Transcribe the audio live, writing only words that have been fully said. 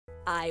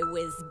I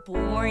was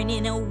born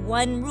in a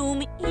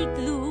one-room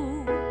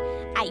igloo.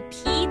 I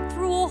peed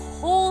through a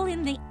hole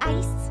in the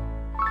ice.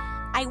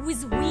 I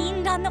was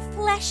weaned on the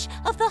flesh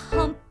of the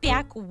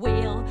humpback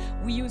whale.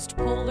 We used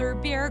polar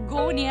bear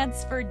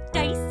gonads for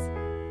dice.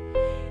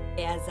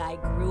 As I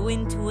grew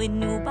into a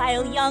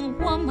nubile young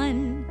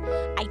woman,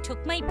 I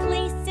took my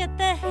place at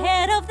the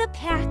head of the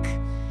pack.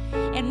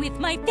 And with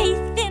my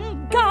faith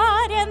in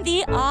God and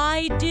the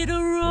Iditarod,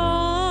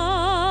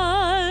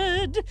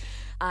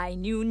 I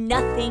knew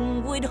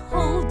nothing would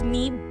hold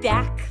me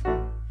back.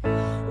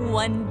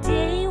 One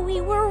day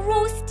we were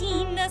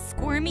roasting a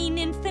squirming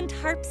infant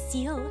harp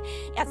seal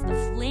as the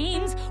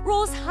flames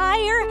rose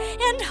higher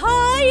and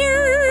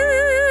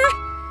higher.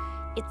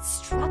 It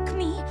struck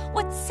me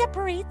what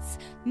separates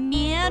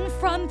man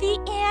from the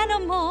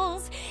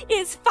animals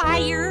is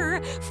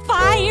fire,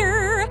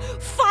 fire,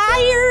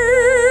 fire.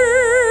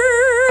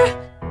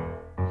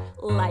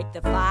 Like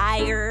the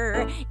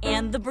fire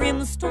and the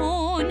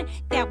brimstone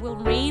that will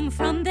rain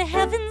from the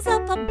heavens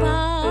up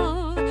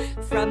above,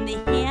 from the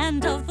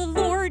hand of the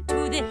Lord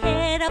to the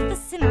head of the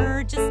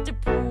sinner, just to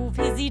prove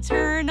his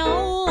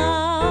eternal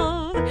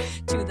love.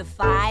 To the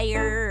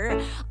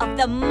fire of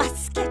the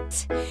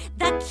musket,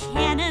 the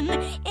cannon,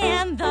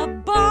 and the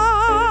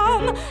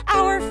bomb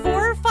our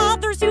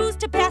forefathers used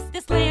to pass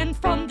this land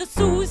from the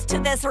Sioux to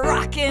this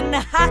rockin'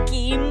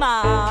 hockey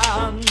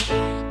mom.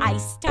 I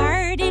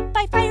started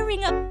by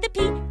firing up the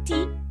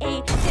PTA,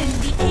 then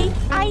the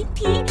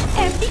AIP,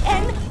 and the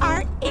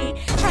NRA.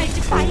 Tried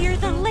to fire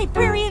the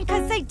librarian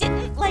cause I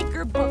didn't like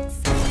her books.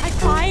 I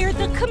fired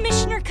the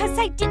commissioner cause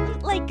I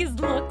didn't like his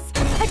looks.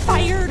 I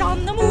fired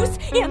on the moose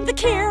and the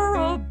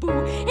caribou.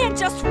 And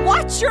just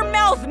watch your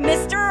mouth,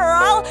 mister, or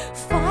I'll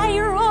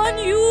fire on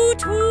you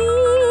too.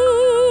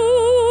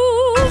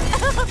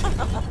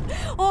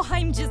 Oh,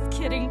 I'm just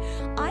kidding.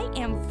 I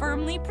am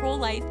firmly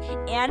pro-life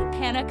and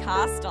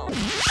Pentecostal.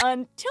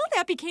 Until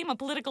that became a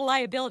political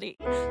liability.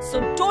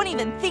 So don't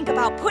even think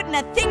about putting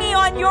a thingy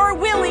on your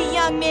willy,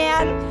 young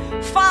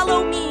man.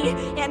 Follow me,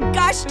 and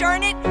gosh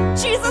darn it,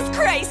 Jesus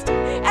Christ,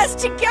 as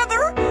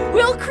together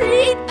we'll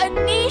create a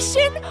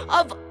nation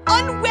of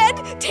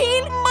unwed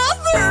teen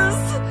mothers.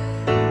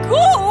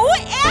 Go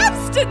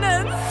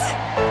abstinence!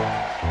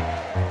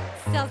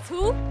 Says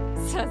who?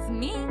 Says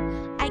me.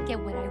 I get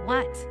what I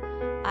want.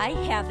 I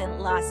haven't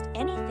lost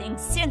anything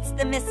since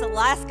the Miss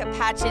Alaska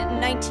pageant in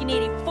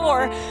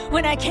 1984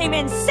 when I came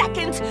in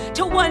second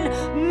to one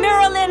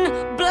Marilyn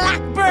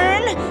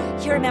Blackburn.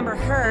 You remember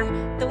her,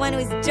 the one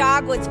whose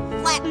dog was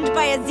flattened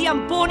by a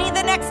Zamboni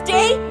the next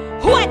day?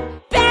 What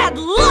bad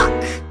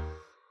luck!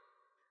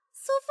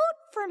 So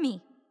vote for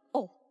me.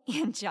 Oh,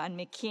 and John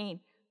McCain.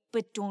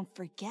 But don't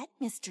forget,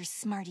 Mr.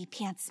 Smarty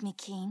Pants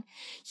McCain,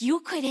 you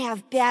could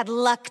have bad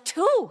luck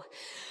too.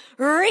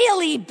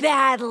 Really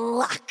bad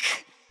luck.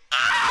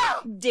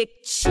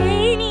 Dick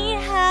Cheney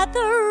had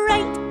the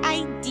right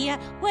idea.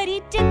 What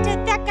he did to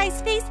that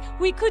guy's face,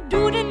 we could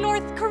do to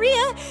North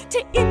Korea,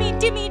 to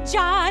Dimmy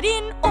Jad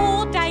in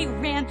old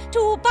Iran, to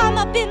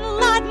Obama bin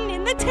Laden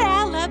in the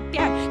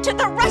Taliban, to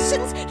the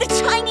Russians, the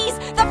Chinese,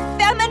 the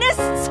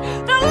feminists,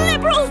 the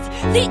liberals,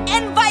 the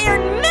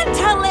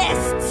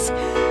environmentalists.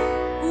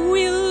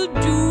 We'll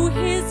do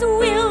his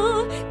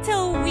will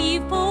till we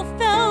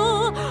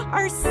fulfill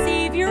our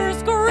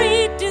Savior's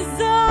great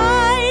desire.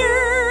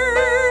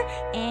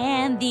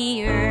 And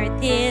the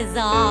earth is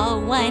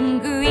all one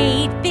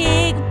great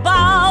big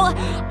ball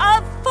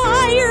of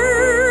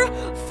fire,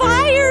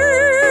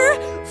 fire,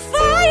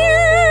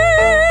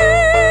 fire!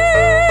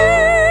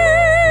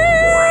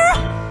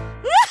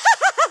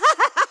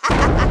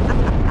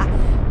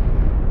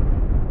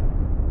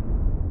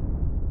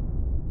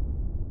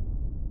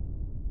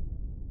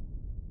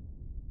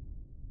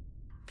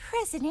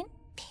 President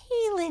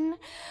Palin.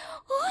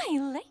 Oh, I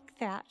like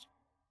that.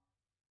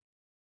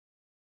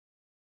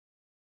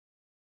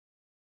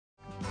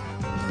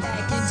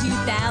 Back in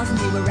 2000,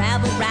 we were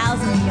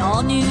rabble-rousing. We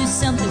all knew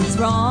something was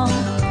wrong.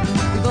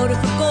 We voted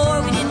for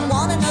Gore. We didn't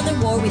want another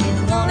war. We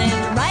didn't want him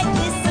to write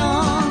this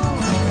song.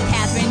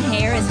 Catherine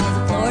Harris was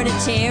a Florida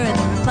chair in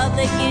the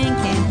Republican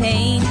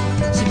campaign.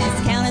 She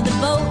miscounted the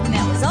vote, and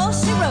that was all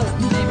she wrote.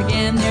 And they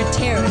began their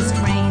terrorist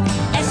reign.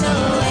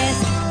 SOS,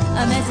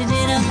 a message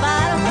in a box.